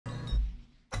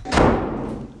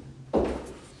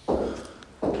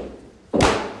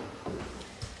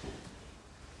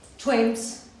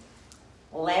Twins,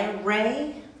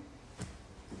 Larray,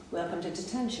 welcome to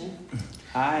detention.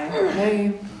 Hi.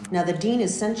 Hey. Now the dean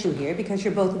has sent you here because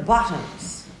you're both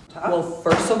bottoms. Well,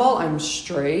 first of all, I'm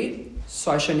straight, so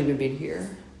I shouldn't even be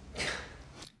here.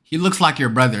 He looks like your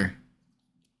brother.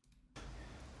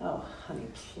 Oh, honey,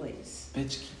 please.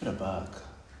 Bitch, keep it a buck.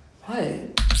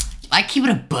 What? Like, keep it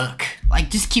a buck.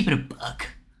 Like, just keep it a buck.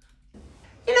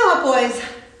 You know what, boys?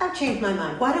 I've changed my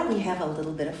mind. Why don't we have a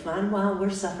little bit of fun while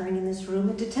we're suffering in this room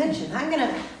of detention? I'm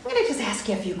gonna just ask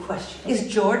you a few questions.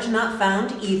 Is George not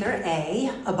found either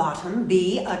A, a bottom,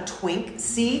 B, a twink,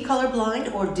 C,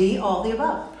 colorblind, or D, all the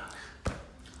above?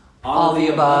 All the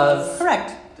above.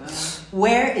 Correct.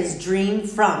 Where is Dream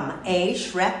from? A,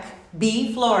 Shrek,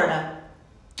 B, Florida.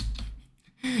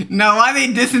 No, why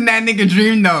they dissing that nigga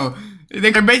Dream though?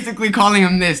 They're basically calling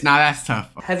him this. Nah, that's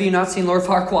tough. Have you not seen Lord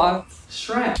Farquaad?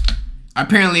 Shrek.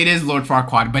 Apparently it is Lord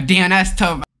Farquaad, but damn, that's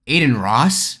tough. Aiden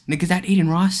Ross? Nigga, is that Aiden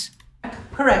Ross?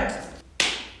 Correct.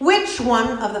 Which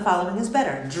one of the following is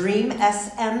better? Dream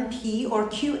SMP or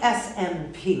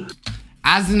QSMP?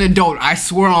 As an adult, I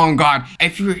swear on God,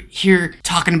 if you're here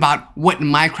talking about what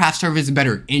Minecraft server is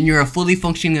better, and you're a fully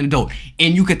functioning adult,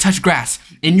 and you could touch grass,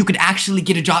 and you could actually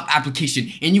get a job application,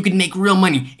 and you could make real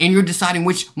money, and you're deciding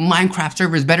which Minecraft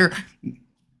server is better,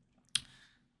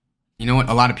 you know what?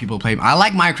 A lot of people play. I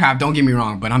like Minecraft, don't get me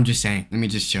wrong, but I'm just saying, let me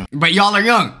just chill. But y'all are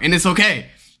young, and it's okay.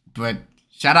 But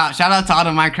shout out to all the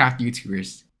Minecraft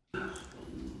YouTubers.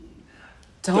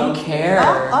 Don't care.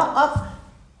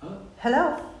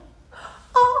 Hello.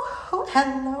 Oh,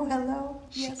 hello.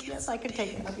 Yes, I can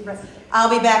take it. I'll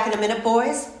be back in a minute,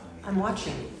 boys. I'm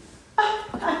watching you. Oh,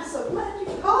 I'm so glad you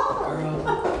called.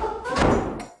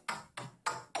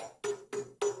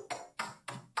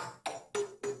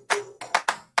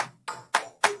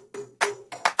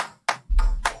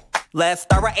 Let's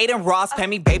start with Aiden Ross, pay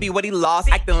me baby what he lost.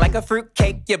 Acting like a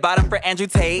fruitcake, you bought him for Andrew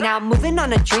Tate. Now moving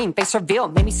on a dream, face reveal,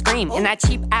 made me scream. In that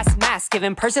cheap ass mask,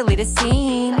 giving personally the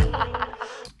scene.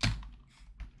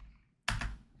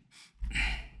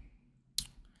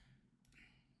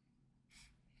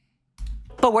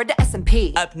 But where'd the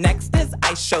SMP? Up next is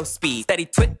Ice Show Speed. Steady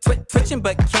twitching,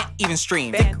 but can't even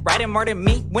stream. Think writing more than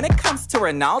me when it comes to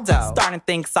Ronaldo. Starting to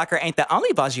think soccer ain't the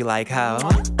only balls you like, ho.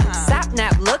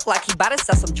 Sapnap look like he bout to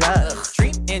sell some drugs.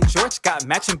 Dream and George got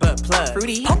matching butt plugs.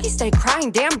 Fruity, Pokey stay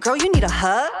crying, damn girl, you need a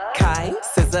hug. Kai,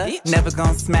 SZA, never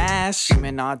gonna smash.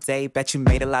 Dreaming all day, bet you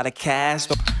made a lot of cash.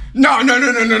 No, I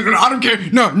don't care.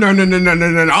 No.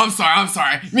 I'm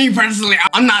sorry. Me personally,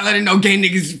 I'm not letting no gay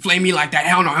niggas flame me like that.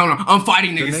 Hell no. I'm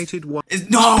fighting niggas.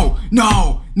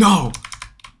 No.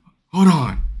 Hold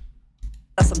on.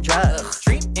 Some drugs.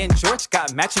 Dream and George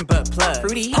got matching butt plugs.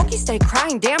 Fruity, Pokey stay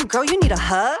crying, damn girl, you need a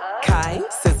hug. Kai,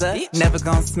 SZA, never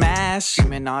gonna smash.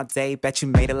 Dreaming all day, bet you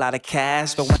made a lot of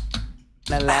cash. But when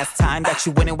the last time that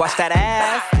you went and watched that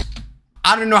ass?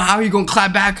 I don't know how he gonna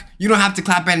clap back. You don't have to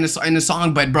clap back in the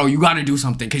song, but bro, you gotta do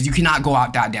something because you cannot go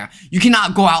out that down. You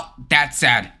cannot go out that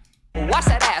sad. Wash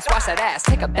that ass,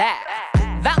 take a bath.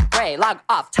 Larray, log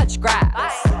off, touch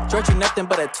grass. George, you nothing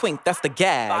but a twink, that's the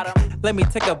gag. Let me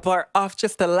take a bar off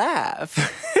just to laugh.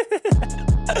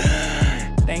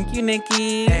 Thank you,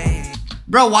 Nikki. Hey.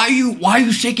 Bro, why are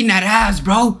you shaking that ass,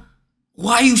 bro?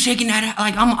 Why are you shaking that ass?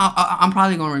 Like, I'm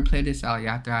probably gonna replay this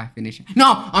after I finish it.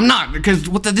 No, I'm not, because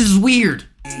this is weird.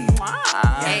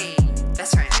 Wow. Hey,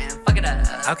 that's right, man. Fuck it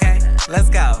up. Okay, let's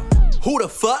go. Who the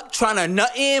fuck tryna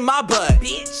nut in my butt?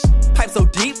 Bitch. Pipe so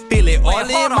deep, feel it all in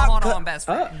my hold on, best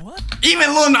friend. What?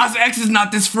 Even Lil Nas X is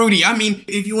not this fruity. I mean,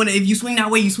 if you swing that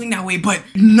way, you swing that way, but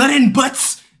nutting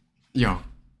butts.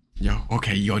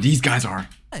 Okay, these guys are.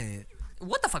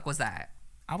 What the fuck was that?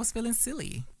 I was feeling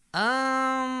silly.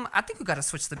 I think we gotta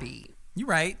switch the beat. You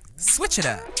right. Switch it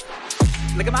up.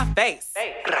 Look at my face.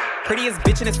 Prettiest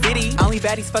bitch in the city. Only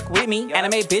baddies fuck with me.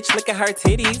 Anime bitch, look at her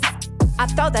titties. I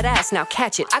throw that ass, now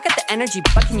catch it. I got the energy,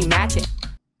 but can you match it?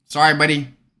 Sorry, buddy.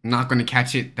 I'm not gonna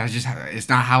catch it. That's just it's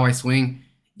not how I swing.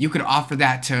 You could offer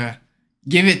that to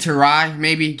give it to Rye,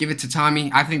 maybe give it to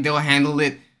Tommy. I think they'll handle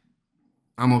it.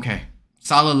 I'm okay.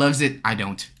 Salah loves it. I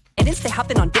don't. And then stay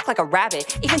hopping on dick like a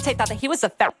rabbit. Even Tate thought that he was a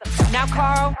fat. Now,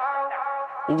 Carl,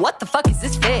 what the fuck is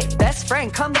this fig? Best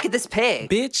friend, come look at this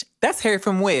pig. Bitch, that's Harry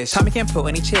from Wish. Tommy can't pull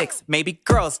any chicks. Maybe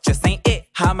girls just ain't it.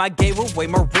 How am I gay with way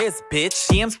more riz, bitch?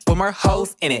 DMs with more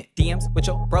hoes in it. DMs with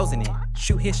your bros in it.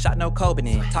 Shoot his shot, no Coben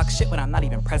in it. Talk shit when I'm not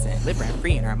even present. Live rent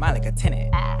free in her mind like a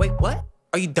tenant. Wait, what?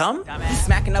 Are you dumb? You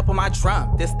smacking up on my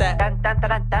drum. This, that.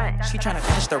 She trying to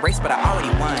finish the race, but I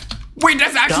already won. Wait,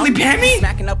 that's actually Pammy?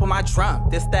 Smacking up on my drum.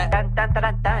 This, that.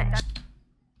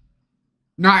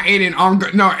 Nah, Aiden,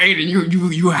 no, Aiden,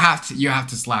 you have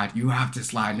to slide. You have to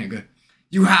slide, nigga.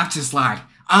 You have to slide.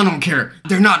 I don't care.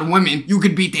 They're not women. You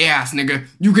could beat the ass, nigga.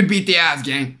 You could beat the ass,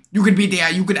 gang. You could beat the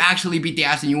ass. You could actually beat the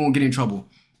ass and you won't get in trouble.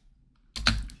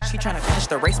 She tryna finish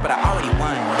the race, but I already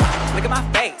won. Look at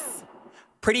my face.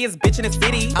 Prettiest bitch in the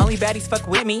city. Only baddies fuck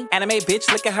with me. Anime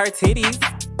bitch, look at her titties.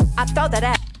 I throw that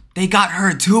ass. They got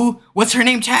her too? What's her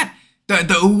name, chat?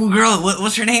 The ooh girl.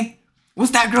 What's her name?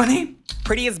 What's that girl name?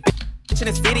 Prettiest bitch in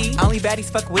the city. Only baddies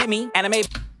fuck with me. Anime.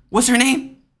 What's her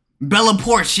name? Bella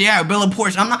Porsche. Yeah, Bella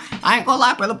Porsche. I ain't gonna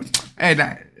lie, Bella. Hey,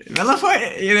 Bella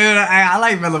Porsche. You know, I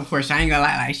like Bella Porsche. I ain't gonna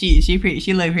lie. Like she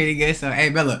look pretty good. So hey,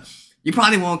 Bella, you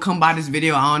probably won't come by this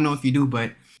video. I don't know if you do,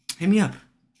 but hit me up.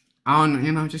 I don't,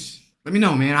 you know, just let me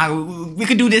know, man. We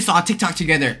could do this on TikTok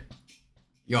together.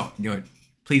 Yo,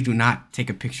 please do not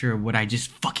take a picture of what I just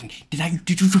fucking did.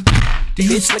 Did you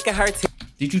Bitch, look at her.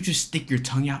 Did you just stick your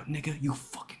tongue out, nigga? You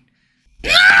fucking.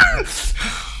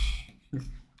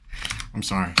 I'm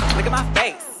sorry. Look at my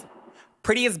face.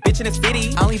 Prettiest bitch in the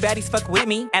city. Only baddies fuck with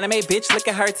me. Anime bitch, look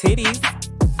at her titties.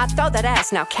 I throw that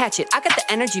ass, now catch it. I got the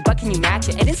energy, but can you match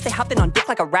it? It didn't stay hopping on dick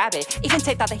like a rabbit. Even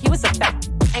Tay thought that he was a fat.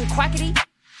 And quackity,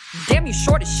 damn, you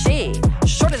short as shit.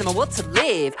 Shorter than my will to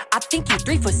live. I think you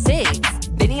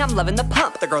 3'6". Benny, I'm loving the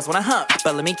pump. The girls wanna hump,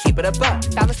 but let me keep it a buck.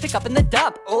 Found this pick up in the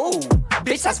dump. Ooh,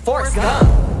 Bitch, that's Forrest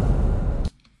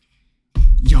Gump.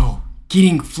 Yo,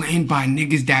 getting flamed by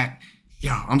niggas that.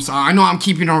 Yo, I'm sorry. I know I'm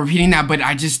keeping on repeating that, but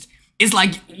it's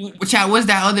like, chat, what's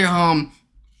that other,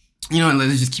 you know,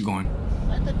 let's just keep going.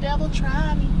 Let the devil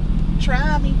try me.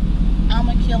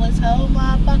 I'ma kill his whole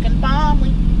motherfucking family.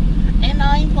 And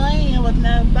I ain't playing with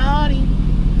nobody.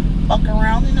 Fuck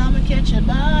around and I'ma catch a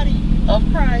body of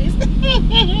Christ.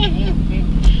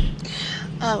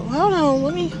 Oh, hold on,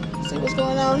 let me see what's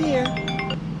going on here.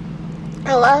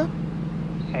 Hello?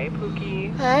 Hey,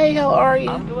 Pookie. Hey, how are you?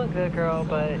 I'm doing good, girl,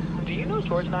 but do you know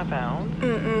George Not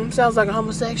Found? Sounds like a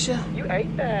homosexual. You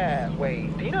ate that.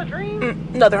 Wait, do you know Dream?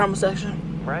 Another homosexual.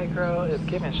 Right, girl, it's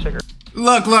giving sugar.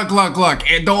 Look.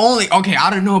 Okay, I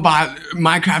don't know about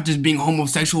Minecrafters being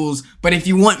homosexuals, but if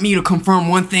you want me to confirm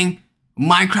one thing,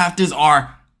 Minecrafters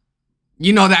are,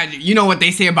 you know what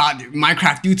they say about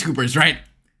Minecraft YouTubers, right?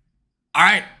 All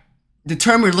right, the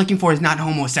term we're looking for is not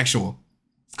homosexual.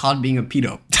 It's called being a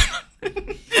pedo.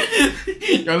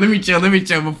 Yo, let me chill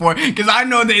before, because I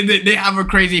know they have a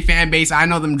crazy fan base. I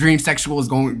know them dream sexuals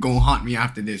gonna haunt me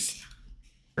after this.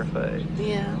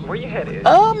 Yeah. Where you headed?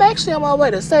 I'm actually on my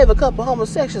way to save a couple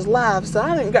homosexuals' lives, so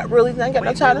I ain't got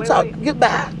no time to talk.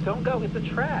 Goodbye. Don't go, it's a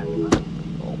trap.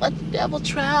 Let the devil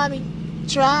try me.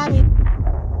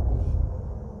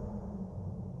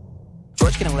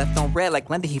 George getting left on red like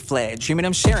Linda he fled. Dreaming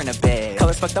I'm sharing a bed.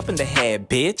 Colors fucked up in the head,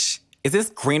 bitch. Is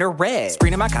this green or red?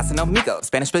 Screen in my casa no migo.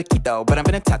 Spanish poquito, but I'm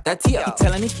gonna tap that Tio. He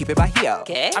telling me keep it bajillo.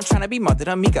 Okay. I'm trying to be more than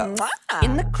amigo.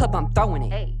 In the club, I'm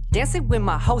throwing it. Dancing with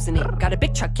my hoes in it. Got a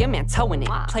big truck, yeah, man, towing it.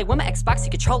 Play with my Xbox,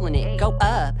 you controlling it. Go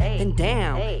up, then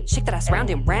down. Shake that ass round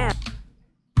and round.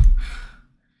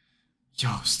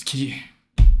 Yo,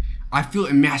 I feel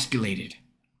emasculated.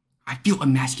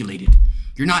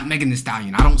 You're not Megan Thee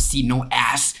Stallion. I don't see no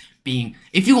ass being.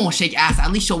 If you gonna shake ass,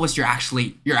 at least show us your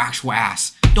actual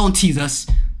ass. Don't tease us.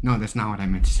 No, that's not what I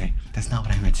meant to say.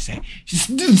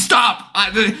 Just stop.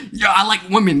 I like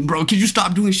women, bro. Could you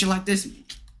stop doing shit like this?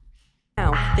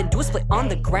 Then do a split on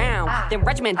the ground. Then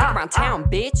regiment dick around town,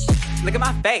 bitch. Look at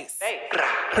my face.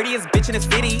 Prettiest bitch in the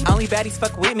city. Only baddies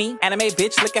fuck with me. Anime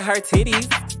bitch, look at her titties.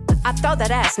 I throw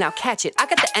that ass, now catch it. I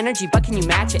got the energy, but can you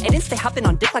match it? It didn't stay hopping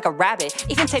on dick like a rabbit.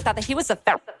 Even Tay thought that he was a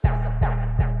fat.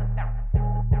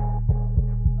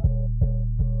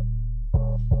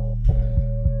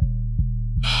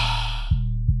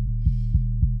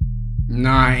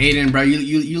 Nah, Aiden, bro,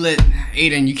 you let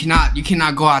Aiden. You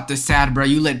cannot go out this sad, bro.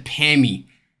 You let Pammy.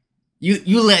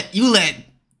 You let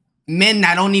men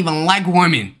that don't even like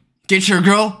women get your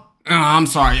girl. I'm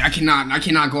sorry, I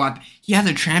cannot go out. He has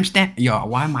a tramp stamp. Yo,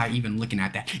 why am I even looking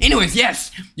at that? Anyways,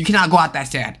 yes, you cannot go out that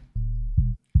sad.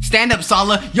 Stand up,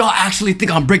 Salah. Y'all actually think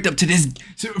I'm bricked up to this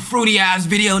fruity ass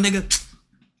video, nigga?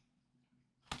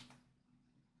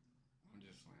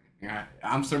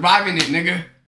 I'm surviving it, nigga.